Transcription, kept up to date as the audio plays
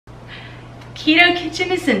Keto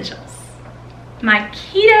Kitchen Essentials. My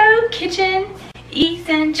Keto Kitchen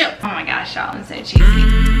Essentials. Oh my gosh, y'all, I'm so cheesy.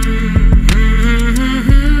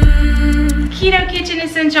 Keto Kitchen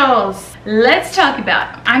Essentials. Let's talk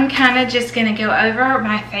about them. I'm kind of just gonna go over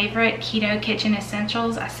my favorite Keto Kitchen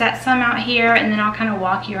Essentials. I set some out here and then I'll kind of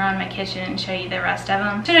walk you around my kitchen and show you the rest of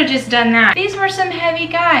them. Should have just done that. These were some heavy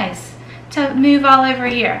guys to move all over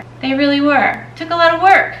here. They really were. Took a lot of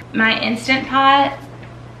work. My Instant Pot.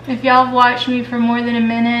 If y'all have watched me for more than a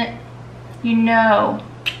minute, you know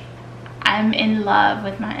I'm in love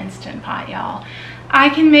with my Instant Pot, y'all. I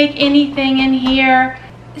can make anything in here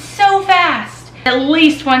so fast. At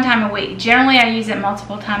least one time a week. Generally, I use it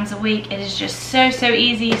multiple times a week. It is just so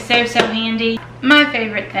easy, so handy. My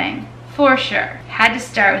favorite thing, for sure. Had to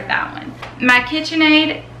start with that one. My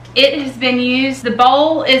KitchenAid, it has been used. The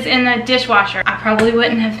bowl is in the dishwasher. I probably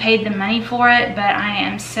wouldn't have paid the money for it, but I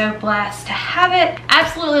am so blessed to have it.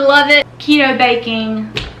 Absolutely love it. Keto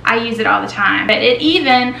baking, I use it all the time. But it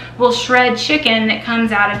even will shred chicken that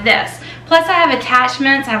comes out of this. Plus I have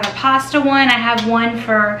attachments. I have a pasta one. I have one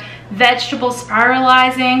for vegetable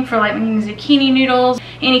spiralizing, for like making zucchini noodles,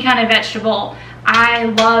 any kind of vegetable. I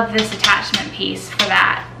love this attachment piece for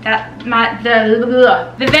that. The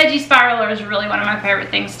veggie spiraler is really one of my favorite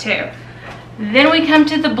things too. Then we come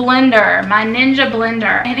to the blender, my Ninja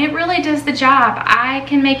blender, and it really does the job. I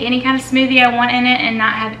can make any kind of smoothie I want in it and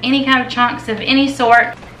not have any kind of chunks of any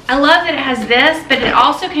sort. I love that it has this, but it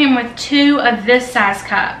also came with 2 of this size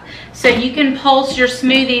cup. So you can pulse your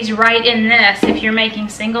smoothies right in this if you're making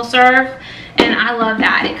single serve, and I love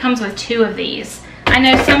that. It comes with 2 of these. I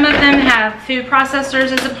know some of them have food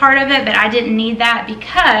processors as a part of it, but I didn't need that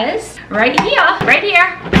because right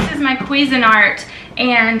here, this is my Cuisinart,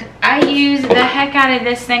 and I use the heck out of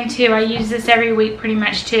this thing too. I use this every week pretty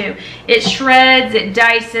much too. It shreds, it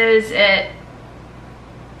dices, it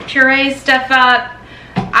purees stuff up.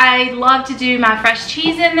 I love to do my fresh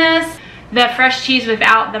cheese in this. The fresh cheese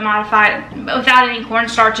without without any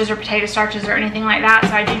cornstarches or potato starches or anything like that.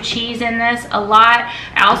 So I do cheese in this a lot.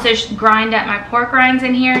 I also grind up my pork rinds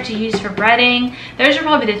in here to use for breading. Those are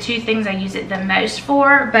probably the 2 things I use it the most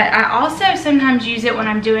for, but I also sometimes use it when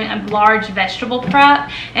I'm doing a large vegetable prep,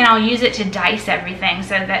 and I'll use it to dice everything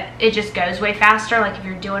so that it just goes way faster. Like if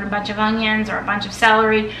you're doing a bunch of onions or a bunch of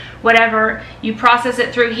celery, whatever, you process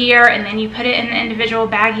it through here and then you put it in the individual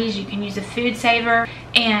baggies. You can use a food saver,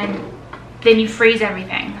 and then you freeze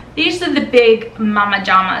everything. These are the big mama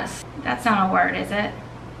jamas. That's not a word, is it?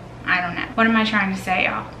 I don't know. What am I trying to say,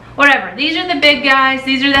 y'all? Whatever. These are the big guys.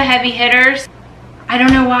 These are the heavy hitters. I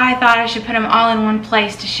don't know why I thought I should put them all in one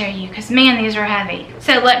place to show you, because man, these are heavy.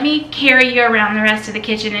 So let me carry you around the rest of the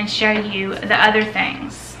kitchen and show you the other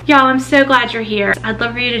things. Y'all, I'm so glad you're here. I'd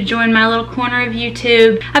love for you to join my little corner of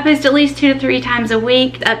YouTube. I post at least 2 to 3 times a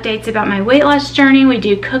week updates about my weight loss journey. We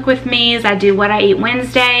do cook with me's. I do what I eat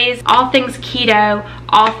Wednesdays. All things keto,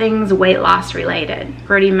 all things weight loss related.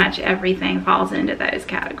 Pretty much everything falls into those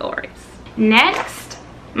categories. Next,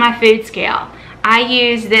 my food scale. I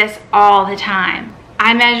use this all the time.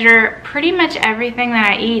 I measure pretty much everything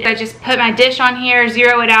that I eat. I just put my dish on here,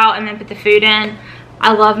 zero it out, and then put the food in.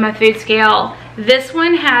 I love my food scale. This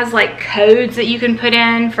one has like codes that you can put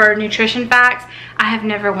in for nutrition facts. I have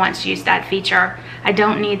never once used that feature. I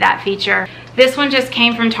don't need that feature. This one just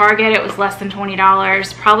came from Target. It was less than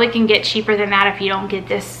 $20. Probably can get cheaper than that if you don't get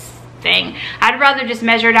this thing. I'd rather just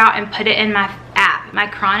measure it out and put it in my app. My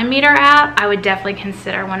Chronometer app, I would definitely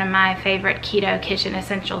consider one of my favorite Keto Kitchen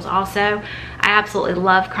Essentials also. I absolutely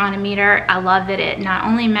love Chronometer. I love that it not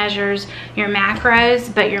only measures your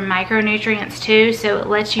macros, but your micronutrients too. So it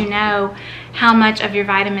lets you know how much of your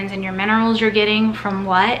vitamins and your minerals you're getting from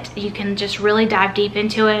what. You can just really dive deep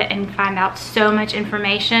into it and find out so much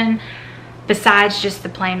information besides just the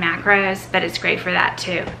plain macros, but it's great for that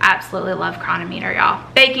too. Absolutely love Chronometer, y'all.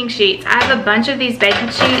 Baking sheets. I have a bunch of these baking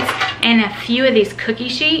sheets and a few of these cookie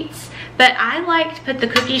sheets, but I like to put the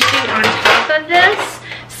cookie sheet on top of this.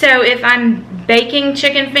 So if I'm baking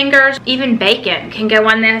chicken fingers, even bacon can go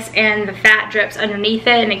on this and the fat drips underneath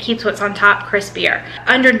it and it keeps what's on top crispier.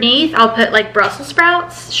 Underneath, I'll put like Brussels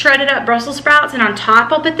sprouts, shredded up Brussels sprouts, and on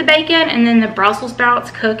top I'll put the bacon, and then the Brussels sprouts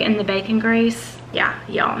cook in the bacon grease. Yeah,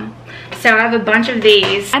 yum. So I have a bunch of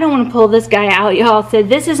these. I don't want to pull this guy out, y'all. So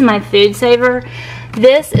this is my food saver.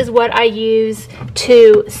 This is what I use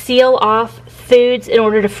to seal off foods in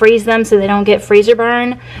order to freeze them so they don't get freezer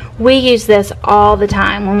burn. We use this all the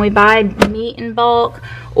time when we buy meat in bulk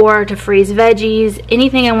or to freeze veggies.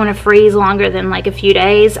 Anything I want to freeze longer than like a few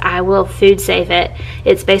days, I will food save it.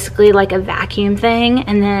 It's basically like a vacuum thing,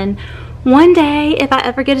 and then One day, if I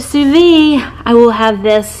ever get a sous vide, I will have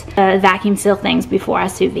this vacuum seal things before I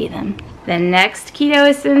sous vide them. The next keto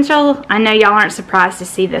essential, I know y'all aren't surprised to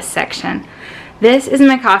see this section. This is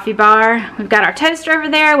my coffee bar. We've got our toaster over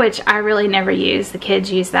there, which I really never use. The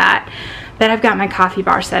kids use that. But I've got my coffee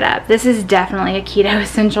bar set up. This is definitely a keto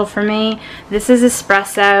essential for me. This is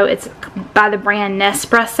espresso. It's by the brand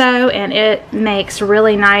Nespresso, and it makes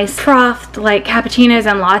really nice frothed like cappuccinos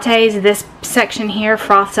and lattes. This section here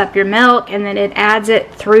froths up your milk, and then it adds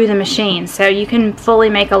it through the machine. So you can fully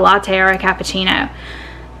make a latte or a cappuccino.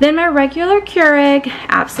 Then my regular Keurig.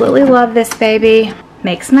 Absolutely love this baby.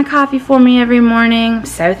 Makes my coffee for me every morning. I'm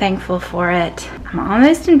so thankful for it. I'm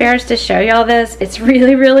almost embarrassed to show y'all this. It's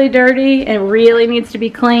really, really dirty and really needs to be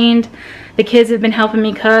cleaned. The kids have been helping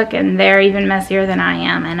me cook, and they're even messier than I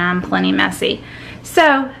am, and I'm plenty messy.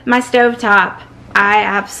 So my stovetop, I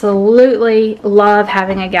absolutely love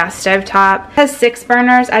having a gas stovetop. It has 6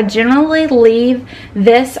 burners. I generally leave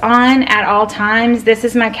this on at all times. This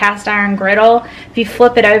is my cast iron griddle. If you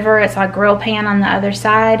flip it over, it's a grill pan on the other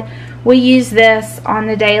side. We use this on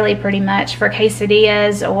the daily pretty much for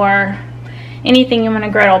quesadillas or anything you want to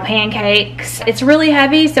griddle, pancakes. It's really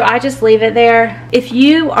heavy, so I just leave it there. If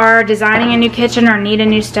you are designing a new kitchen or need a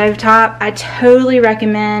new stovetop, I totally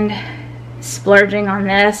recommend splurging on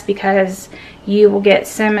this because you will get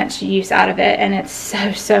so much use out of it, and it's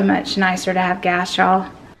so much nicer to have gas,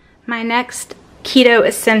 y'all. My next keto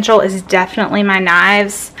essential is definitely my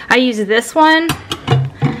knives. I use this one.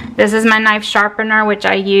 This is my knife sharpener, which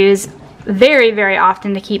I use very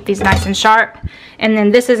often to keep these nice and sharp. And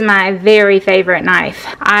then this is my very favorite knife.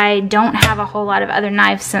 I don't have a whole lot of other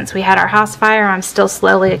knives since we had our house fire. I'm still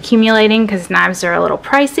slowly accumulating because knives are a little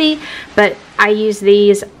pricey, but I use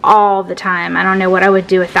these all the time. I don't know what I would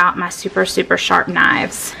do without my super sharp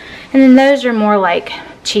knives. And then those are more like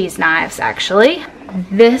cheese knives, actually.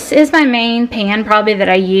 This is my main pan probably that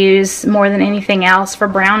I use more than anything else for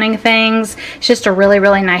browning things. It's just a really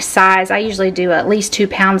nice size. I usually do at least 2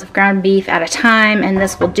 pounds of ground beef at a time, and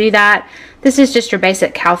this will do that. This is just your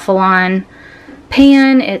basic Calphalon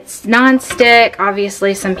pan. It's non-stick.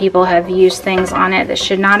 Obviously some people have used things on it that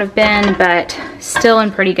should not have been, but still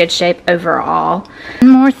in pretty good shape overall.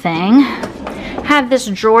 One more thing. Have this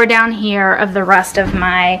drawer down here of the rest of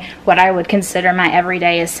my, what I would consider my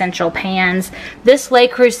everyday essential pans. This Le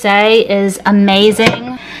Creuset is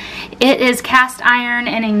amazing. It is cast iron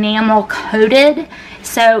and enamel coated,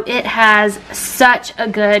 so it has such a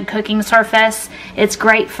good cooking surface. It's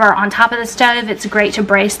great for on top of the stove. It's great to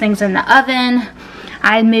braise things in the oven.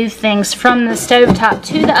 I move things from the stovetop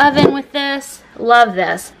to the oven with this. Love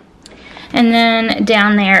this. And then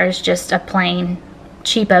down there is just a plain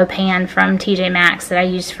cheapo pan from TJ Maxx that I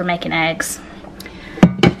use for making eggs.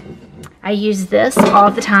 I use this all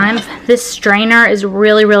the time. This strainer is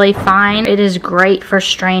really fine. It is great for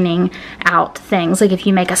straining out things. Like if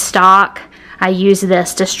you make a stock, I use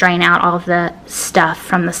this to strain out all of the stuff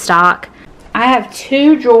from the stock. I have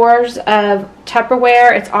 2 drawers of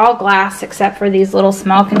Tupperware. It's all glass except for these little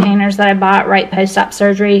small containers that I bought right post-op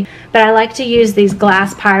surgery. But I like to use these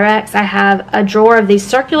glass Pyrex. I have a drawer of these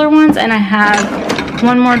circular ones, and I have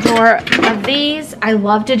one more drawer of these. I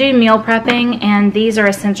love to do meal prepping, and these are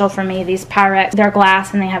essential for me. These Pyrex, they're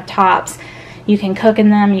glass and they have tops. You can cook in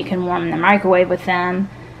them, you can warm the microwave with them.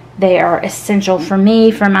 They are essential for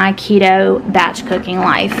me for my keto batch cooking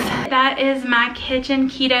life. That is my kitchen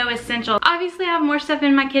keto essential. Obviously I have more stuff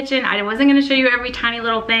in my kitchen. I wasn't going to show you every tiny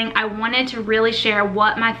little thing. I wanted to really share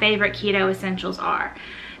what my favorite keto essentials are.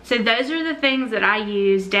 So those are the things that I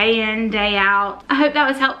use day in, day out. I hope that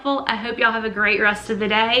was helpful. I hope y'all have a great rest of the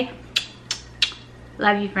day.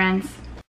 Love you, friends.